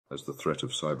As the threat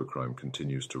of cybercrime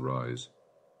continues to rise,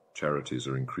 charities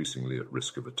are increasingly at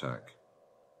risk of attack.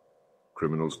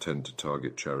 Criminals tend to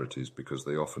target charities because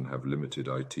they often have limited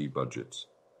IT budgets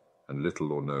and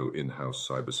little or no in-house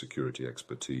cybersecurity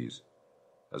expertise,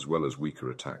 as well as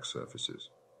weaker attack surfaces.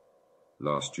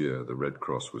 Last year, the Red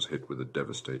Cross was hit with a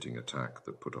devastating attack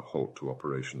that put a halt to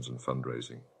operations and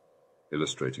fundraising,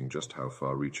 illustrating just how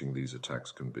far-reaching these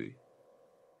attacks can be.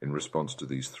 In response to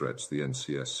these threats, the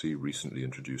NCSC recently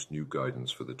introduced new guidance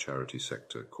for the charity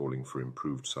sector calling for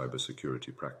improved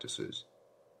cybersecurity practices.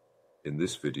 In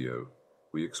this video,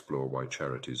 we explore why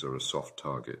charities are a soft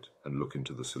target and look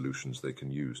into the solutions they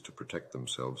can use to protect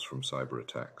themselves from cyber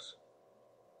attacks.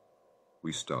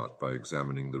 We start by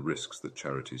examining the risks that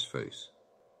charities face.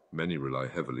 Many rely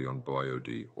heavily on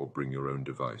BYOD or bring your own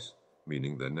device,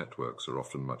 meaning their networks are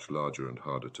often much larger and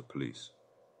harder to police.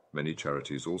 Many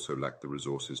charities also lack the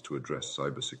resources to address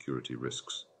cybersecurity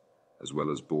risks, as well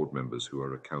as board members who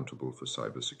are accountable for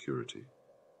cybersecurity.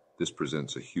 This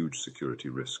presents a huge security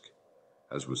risk,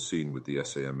 as was seen with the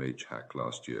SAMH hack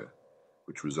last year,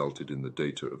 which resulted in the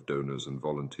data of donors and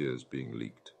volunteers being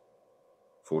leaked.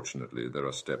 Fortunately, there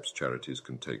are steps charities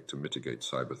can take to mitigate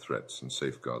cyber threats and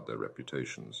safeguard their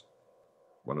reputations.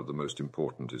 One of the most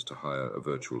important is to hire a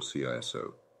virtual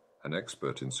CISO, an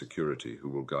expert in security who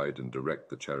will guide and direct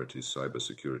the charity's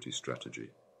cybersecurity strategy.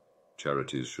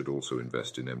 Charities should also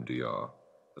invest in MDR,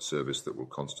 a service that will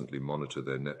constantly monitor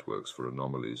their networks for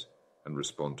anomalies and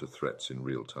respond to threats in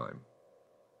real time.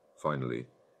 Finally,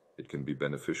 it can be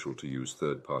beneficial to use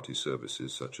third-party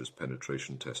services such as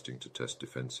penetration testing to test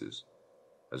defenses,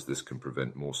 as this can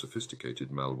prevent more sophisticated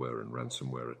malware and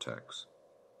ransomware attacks.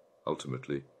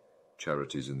 Ultimately,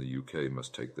 charities in the UK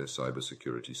must take their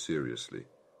cybersecurity seriously,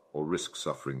 or risk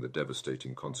suffering the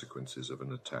devastating consequences of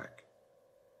an attack.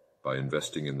 By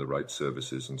investing in the right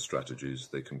services and strategies,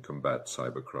 they can combat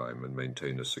cybercrime and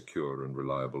maintain a secure and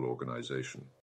reliable organization.